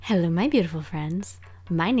Hello, my beautiful friends.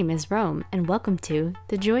 My name is Rome, and welcome to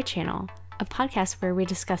The Joy Channel, a podcast where we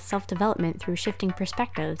discuss self-development through shifting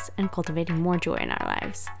perspectives and cultivating more joy in our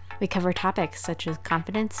lives. We cover topics such as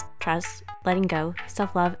confidence, trust, letting go,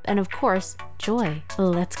 self-love, and of course, joy.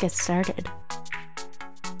 Let's get started.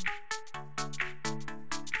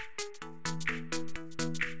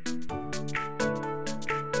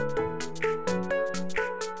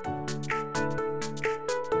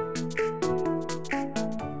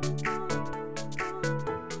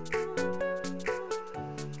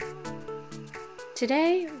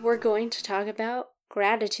 Today, we're going to talk about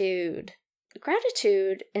gratitude.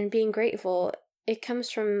 Gratitude and being grateful, it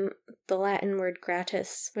comes from the Latin word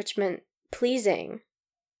gratis, which meant pleasing.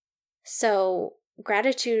 So,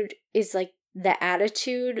 gratitude is like the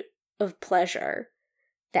attitude of pleasure,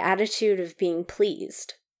 the attitude of being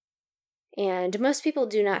pleased. And most people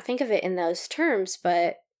do not think of it in those terms,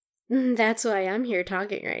 but that's why I'm here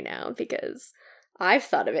talking right now, because I've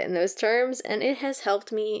thought of it in those terms, and it has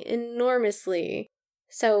helped me enormously.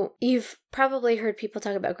 So, you've probably heard people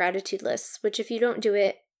talk about gratitude lists, which if you don't do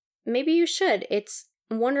it, maybe you should. It's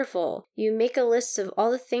wonderful. You make a list of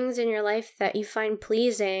all the things in your life that you find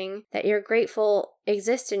pleasing, that you're grateful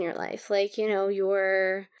exist in your life. Like,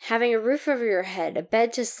 you're having a roof over your head, a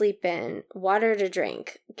bed to sleep in, water to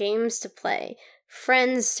drink, games to play,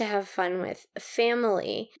 friends to have fun with,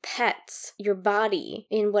 family, pets, your body,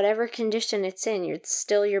 in whatever condition it's in. It's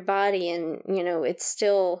still your body, and, it's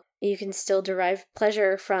still, you can still derive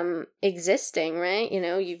pleasure from existing, right?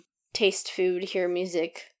 You taste food, hear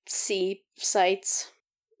music, see sights,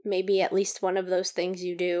 maybe at least one of those things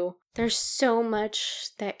you do. There's so much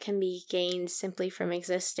that can be gained simply from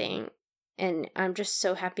existing. And I'm just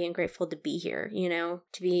so happy and grateful to be here,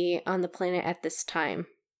 to be on the planet at this time.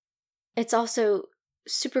 It's also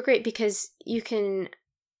super great because you can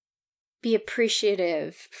be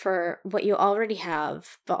appreciative for what you already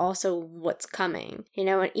have, but also what's coming,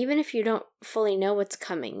 and even if you don't fully know what's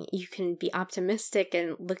coming, you can be optimistic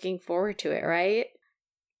and looking forward to it, right?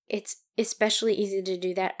 It's especially easy to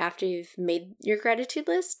do that after you've made your gratitude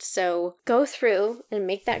list. So go through and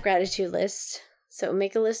make that gratitude list. So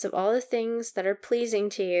make a list of all the things that are pleasing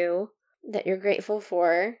to you, that you're grateful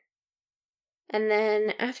for. And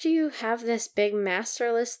then after you have this big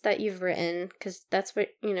master list that you've written, because that's what,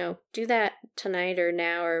 do that tonight or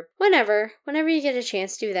now or whenever you get a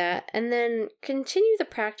chance, do that. And then continue the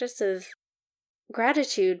practice of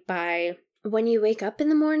gratitude by, when you wake up in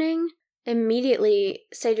the morning, immediately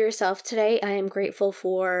say to yourself, today I am grateful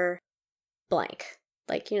for blank,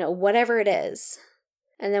 whatever it is.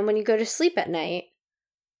 And then when you go to sleep at night,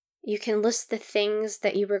 you can list the things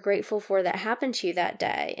that you were grateful for that happened to you that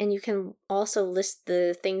day. And you can also list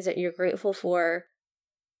the things that you're grateful for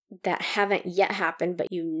that haven't yet happened, but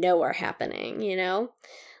are happening,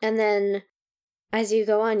 And then as you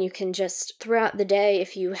go on, you can just, throughout the day,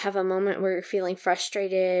 if you have a moment where you're feeling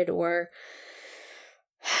frustrated or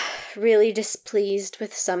really displeased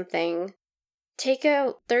with something, take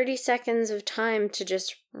out 30 seconds of time to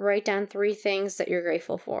just write down 3 things that you're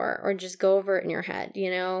grateful for, or just go over it in your head,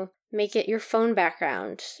 Make it your phone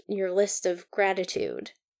background, your list of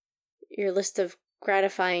gratitude, your list of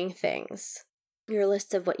gratifying things, your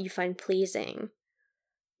list of what you find pleasing,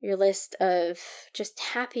 your list of just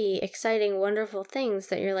happy, exciting, wonderful things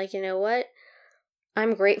that you're like, what?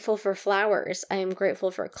 I'm grateful for flowers. I am grateful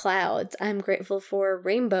for clouds. I'm grateful for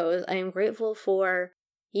rainbows. I am grateful for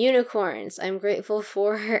unicorns. I'm grateful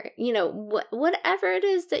for, whatever it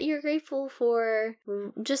is that you're grateful for,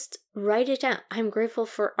 just write it down. I'm grateful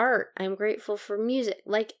for art. I'm grateful for music,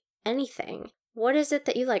 like anything. What is it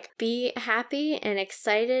that you like? Be happy and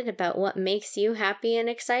excited about what makes you happy and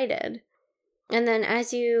excited. And then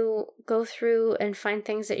as you go through and find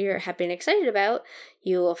things that you're happy and excited about,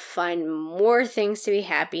 you will find more things to be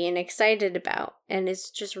happy and excited about. And it's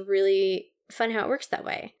just really fun how it works that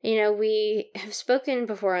way. We have spoken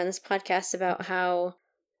before on this podcast about how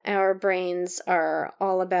our brains are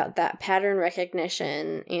all about that pattern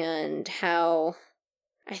recognition, and how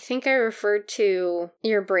I think I referred to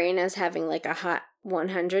your brain as having like a Hot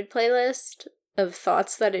 100 playlist of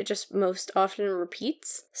thoughts that it just most often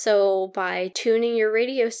repeats. So by tuning your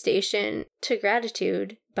radio station to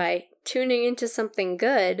gratitude, by tuning into something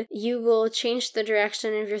good, you will change the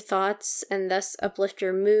direction of your thoughts and thus uplift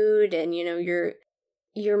your mood, and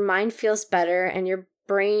your mind feels better, and your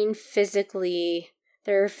brain physically,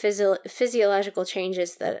 there are physiological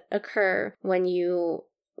changes that occur when you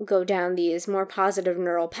go down these more positive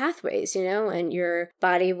neural pathways, and your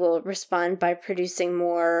body will respond by producing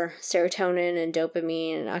more serotonin and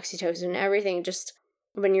dopamine and oxytocin, everything just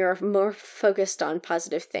when you're more focused on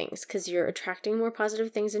positive things, because you're attracting more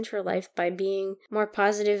positive things into your life by being more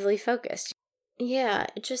positively focused. Yeah,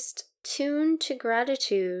 just tune to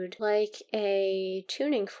gratitude like a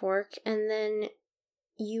tuning fork, and then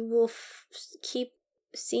you will keep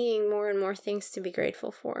seeing more and more things to be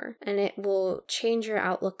grateful for, and it will change your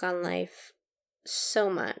outlook on life so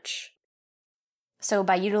much. So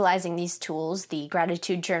by utilizing these tools, the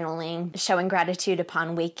gratitude journaling, showing gratitude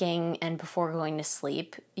upon waking and before going to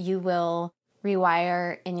sleep, you will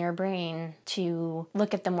rewire in your brain to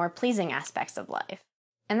look at the more pleasing aspects of life.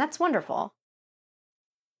 And that's wonderful.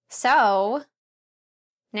 So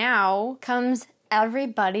now comes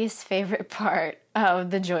everybody's favorite part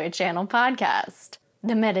of the Joy Channel podcast,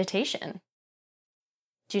 the meditation.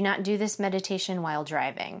 Do not do this meditation while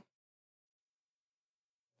driving.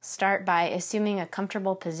 Start by assuming a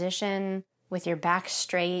comfortable position with your back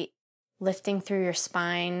straight, lifting through your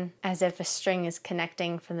spine as if a string is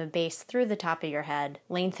connecting from the base through the top of your head,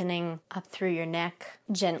 lengthening up through your neck,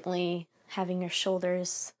 gently having your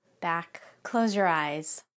shoulders back. Close your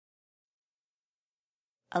eyes.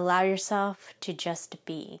 Allow yourself to just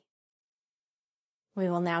be. We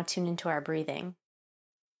will now tune into our breathing.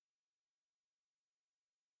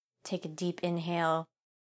 Take a deep inhale.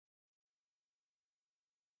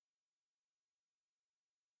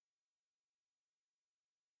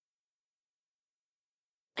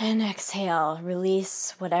 And exhale,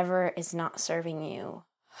 release whatever is not serving you.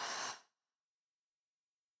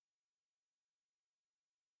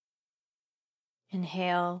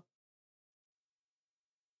 Inhale,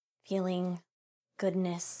 feeling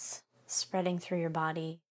goodness spreading through your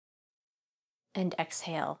body. And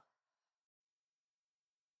exhale.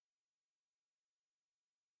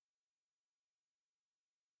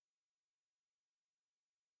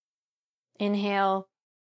 Inhale.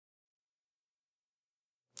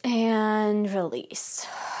 And release.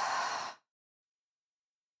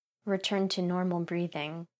 Return to normal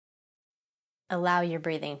breathing. Allow your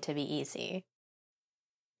breathing to be easy.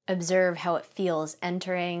 Observe how it feels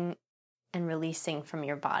entering and releasing from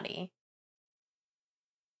your body.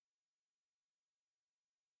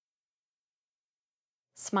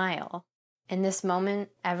 Smile. In this moment,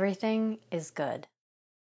 everything is good.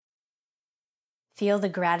 Feel the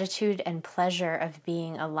gratitude and pleasure of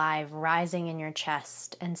being alive rising in your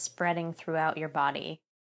chest and spreading throughout your body.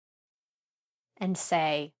 And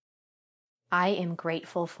say, I am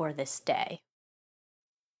grateful for this day.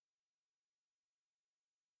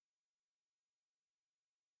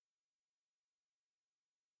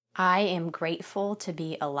 I am grateful to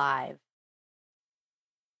be alive.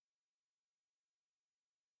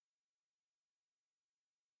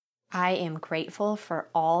 I am grateful for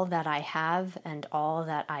all that I have and all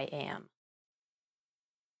that I am.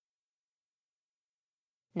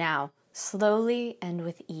 Now, slowly and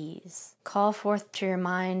with ease, call forth to your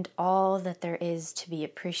mind all that there is to be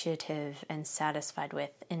appreciative and satisfied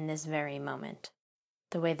with in this very moment.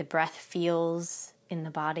 The way the breath feels in the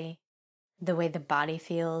body, the way the body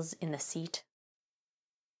feels in the seat.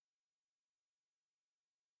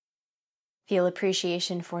 Feel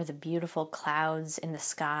appreciation for the beautiful clouds in the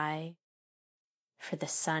sky, for the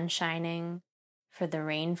sun shining, for the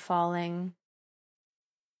rain falling.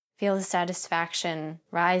 Feel the satisfaction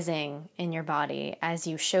rising in your body as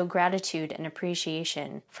you show gratitude and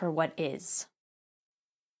appreciation for what is.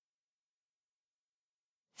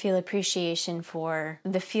 Feel appreciation for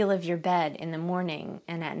the feel of your bed in the morning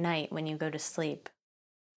and at night when you go to sleep.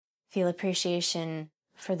 Feel appreciation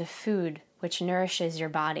for the food which nourishes your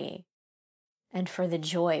body and for the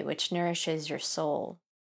joy which nourishes your soul.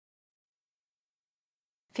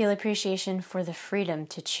 Feel appreciation for the freedom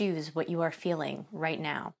to choose what you are feeling right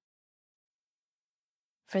now.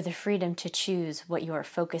 For the freedom to choose what you are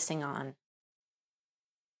focusing on.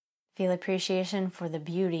 Feel appreciation for the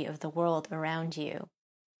beauty of the world around you,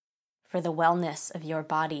 for the wellness of your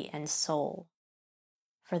body and soul,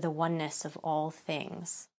 for the oneness of all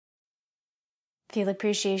things. Feel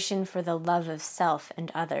appreciation for the love of self and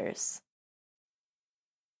others.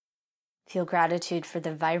 Feel gratitude for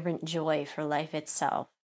the vibrant joy for life itself.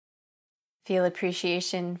 Feel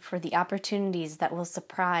appreciation for the opportunities that will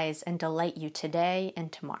surprise and delight you today and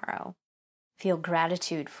tomorrow. Feel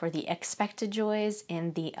gratitude for the expected joys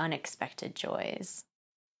and the unexpected joys.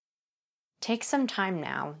 Take some time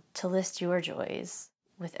now to list your joys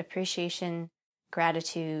with appreciation,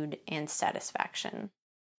 gratitude, and satisfaction.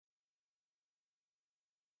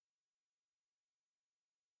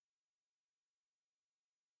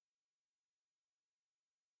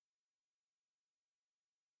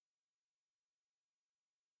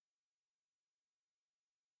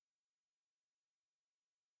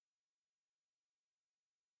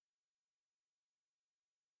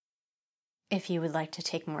 If you would like to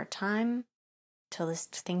take more time to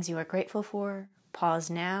list things you are grateful for, pause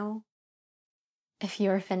now. If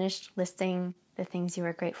you are finished listing the things you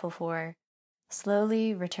are grateful for,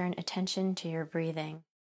 slowly return attention to your breathing.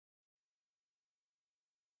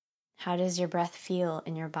 How does your breath feel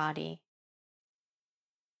in your body?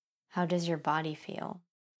 How does your body feel?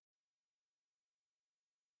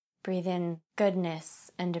 Breathe in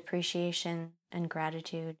goodness and appreciation and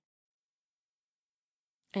gratitude.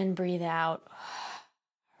 And breathe out,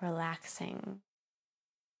 relaxing.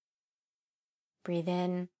 Breathe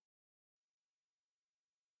in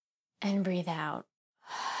and breathe out.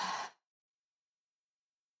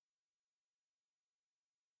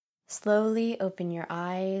 Slowly open your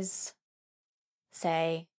eyes.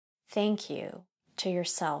 Say thank you to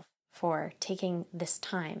yourself for taking this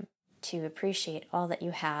time to appreciate all that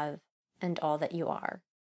you have and all that you are.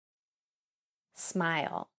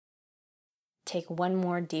 Smile. Take one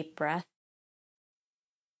more deep breath.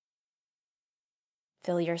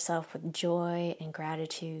 Fill yourself with joy and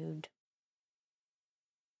gratitude.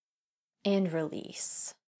 And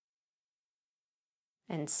release.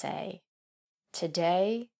 And say,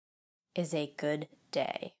 today is a good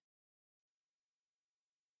day.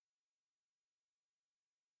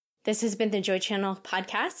 This has been the Joy Channel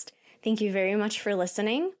podcast. Thank you very much for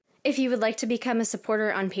listening. If you would like to become a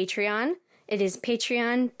supporter on Patreon, it is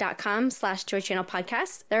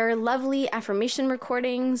patreon.com/joychannelpodcast. There are lovely affirmation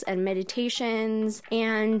recordings and meditations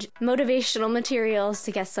and motivational materials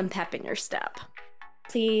to get some pep in your step.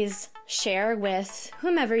 Please share with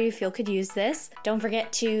whomever you feel could use this. Don't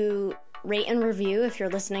forget to rate and review if you're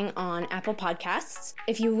listening on Apple Podcasts.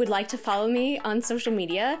 If you would like to follow me on social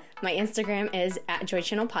media, my Instagram is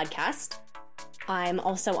 @JoyChannelPodcast. I'm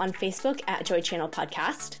also on Facebook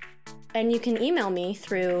 @JoyChannelPodcast. And you can email me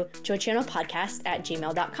through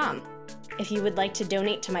joychannelpodcast@gmail.com. If you would like to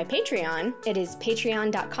donate to my Patreon, it is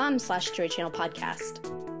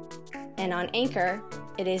patreon.com/joychannelpodcast. And on Anchor,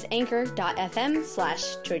 it is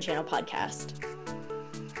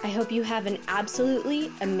anchor.fm/joychannelpodcast. I hope you have an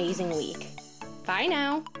absolutely amazing week. Bye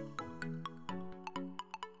now.